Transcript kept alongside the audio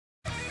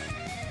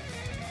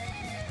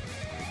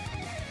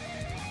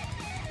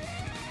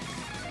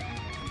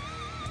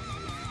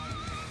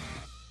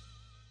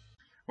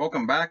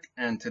Welcome back,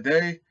 and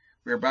today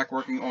we are back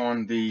working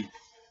on the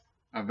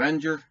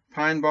Avenger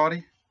pine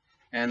body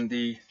and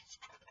the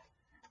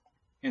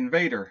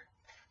Invader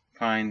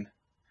pine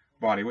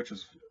body, which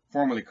was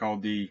formerly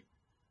called the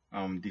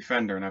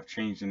Defender, and I've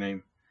changed the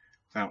name.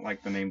 I don't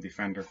like the name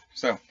Defender.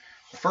 So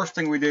the first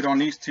thing we did on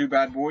these two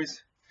bad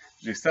boys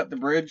is we set the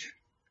bridge,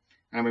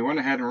 and we went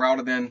ahead and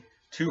routed in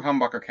 2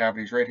 humbucker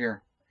cavities right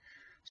here.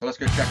 So let's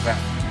go check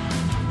that.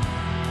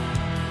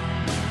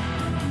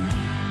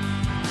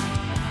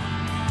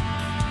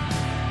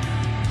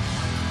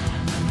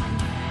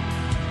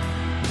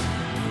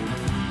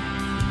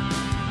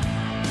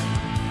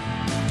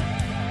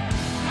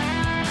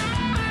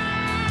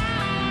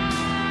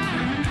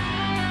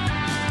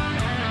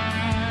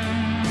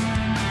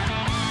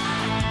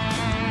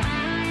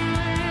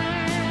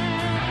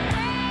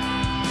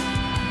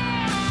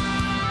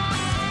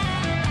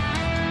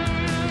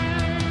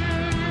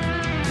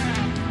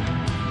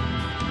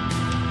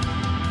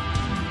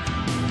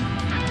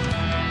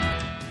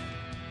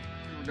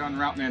 Done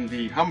routing in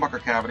the humbucker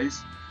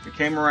cavities, we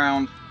came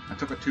around and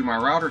took it to my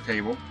router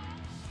table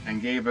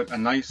and gave it a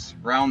nice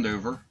round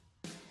over,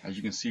 as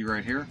you can see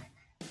right here,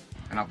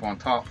 and up on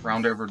top,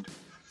 round over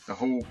the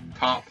whole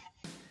top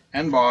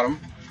and bottom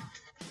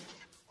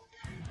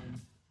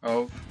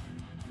of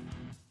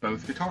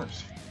both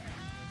guitars.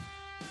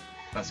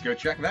 Let's go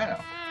check that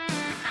out.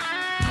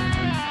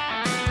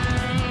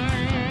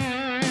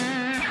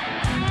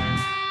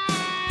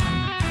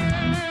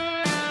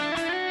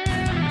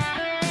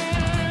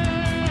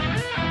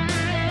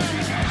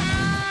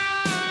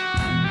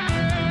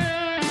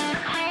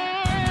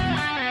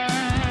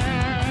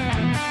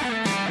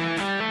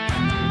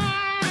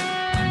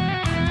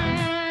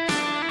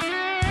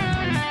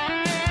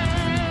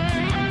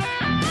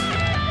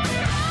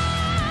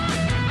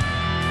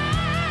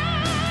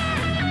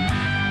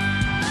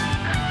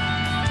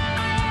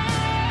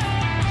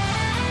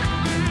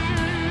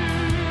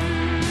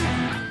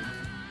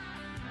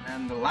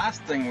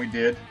 Last thing we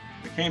did,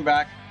 we came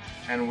back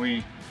and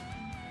we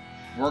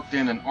worked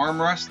in an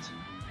armrest.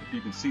 If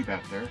you can see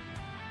that there, I don't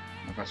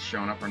know if that's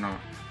showing up or not.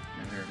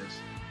 Yeah, there it is.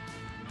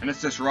 And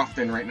it's just roughed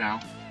in right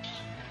now.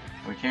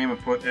 We came and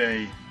put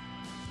a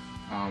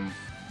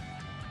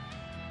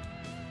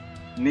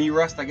knee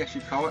rest, I guess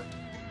you'd call it,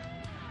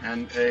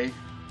 and a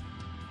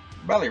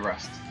belly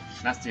rest.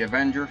 And that's the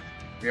Avenger.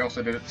 We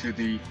also did it to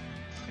the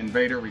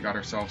Invader. We got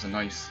ourselves a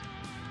nice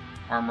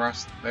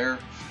armrest there,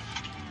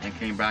 and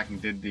came back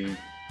and did the,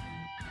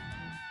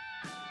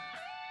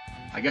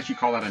 I guess you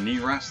call that a knee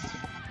rest,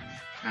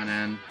 and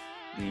then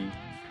the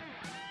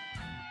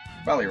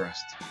belly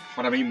rest.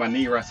 What I mean by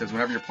knee rest is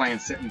whenever you're playing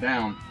sitting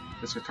down,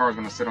 this guitar is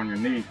going to sit on your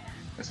knee.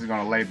 This is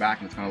going to lay back,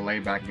 and it's going to lay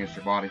back against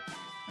your body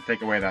and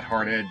take away that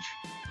hard edge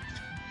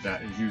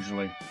that is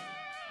usually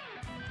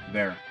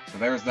there. So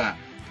there's that.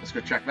 Let's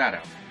go check that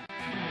out.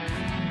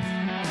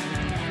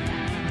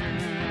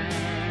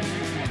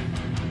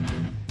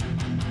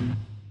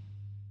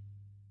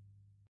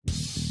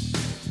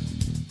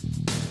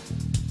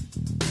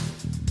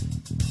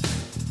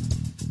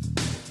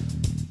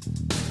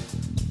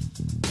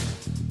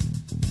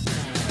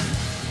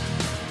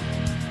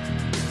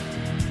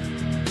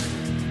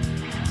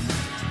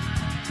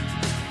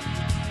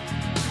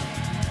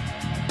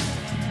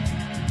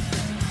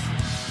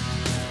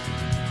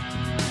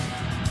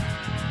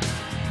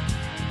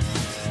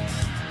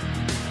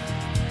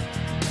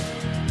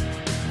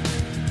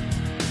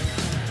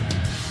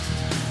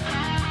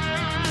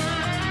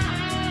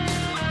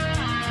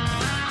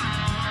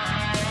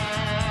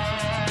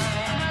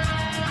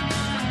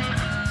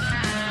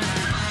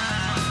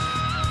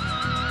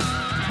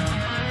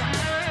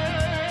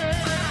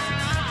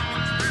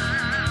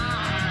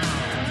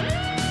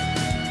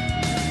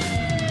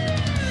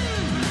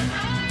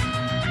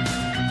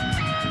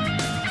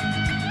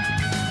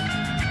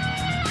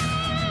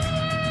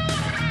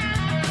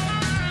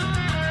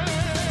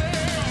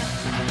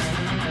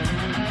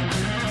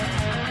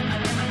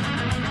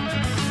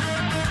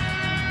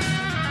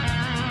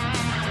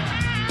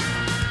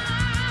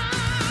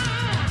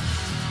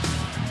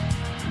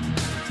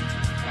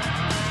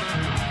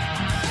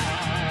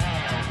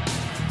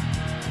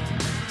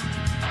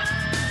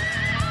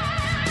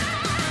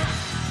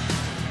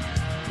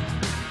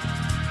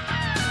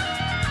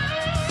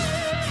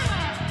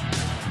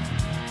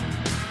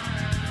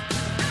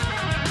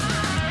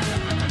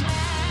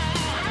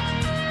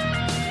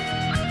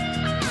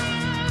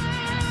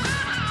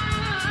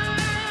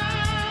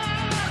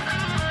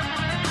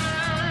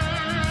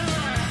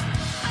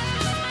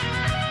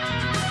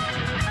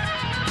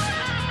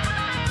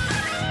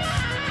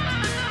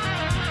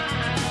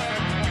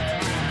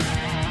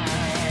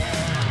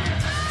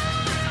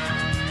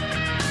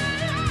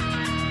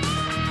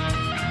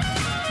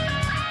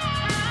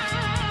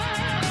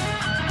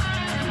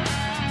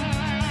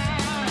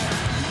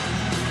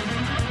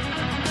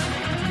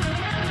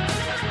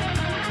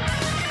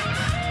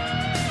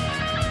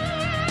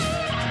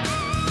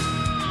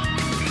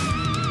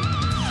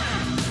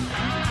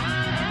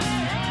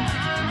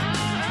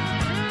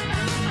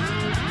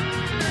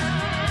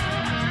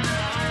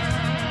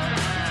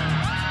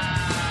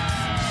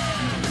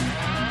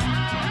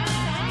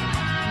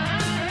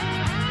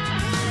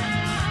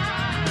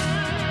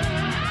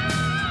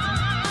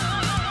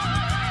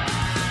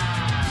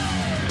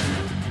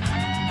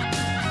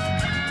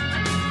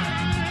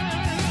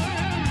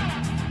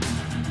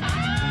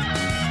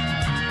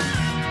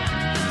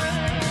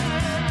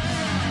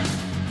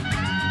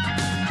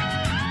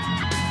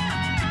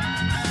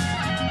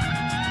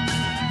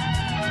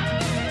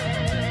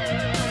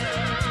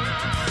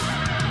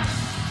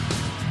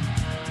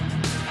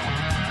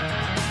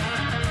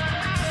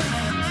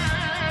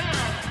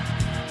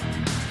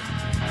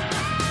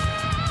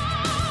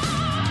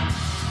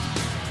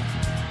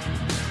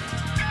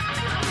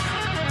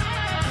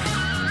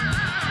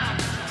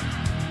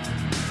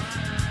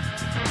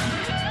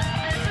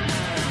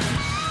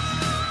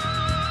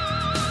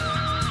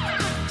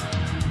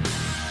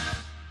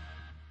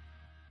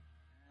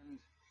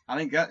 I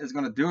think that is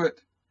going to do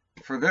it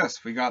for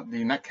this. We got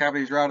the neck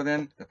cavities routed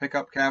in, the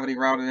pickup cavity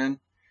routed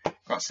in,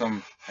 got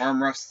some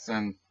armrests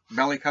and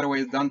belly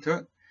cutaways done to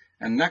it.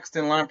 And next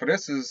in line for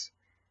this is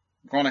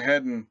going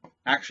ahead and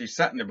actually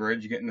setting the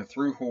bridge, getting the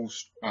through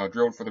holes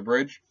drilled for the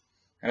bridge.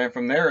 And then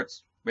from there,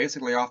 it's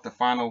basically off to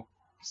final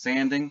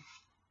sanding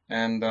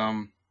and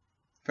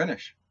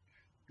finish.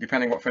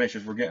 Depending what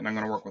finishes we're getting, I'm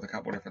going to work with a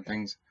couple different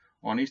things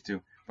on these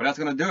two. But that's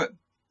going to do it.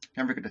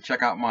 Don't forget to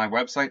check out my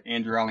website,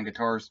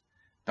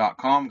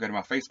 AndrewAllenGuitars.com. Go to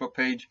my Facebook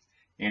page,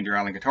 Andrew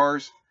Allen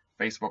Guitars,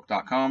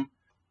 Facebook.com.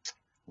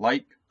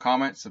 Like,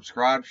 comment,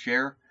 subscribe,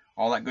 share,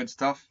 all that good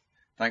stuff.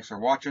 Thanks for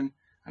watching,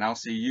 and I'll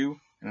see you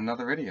in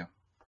another video.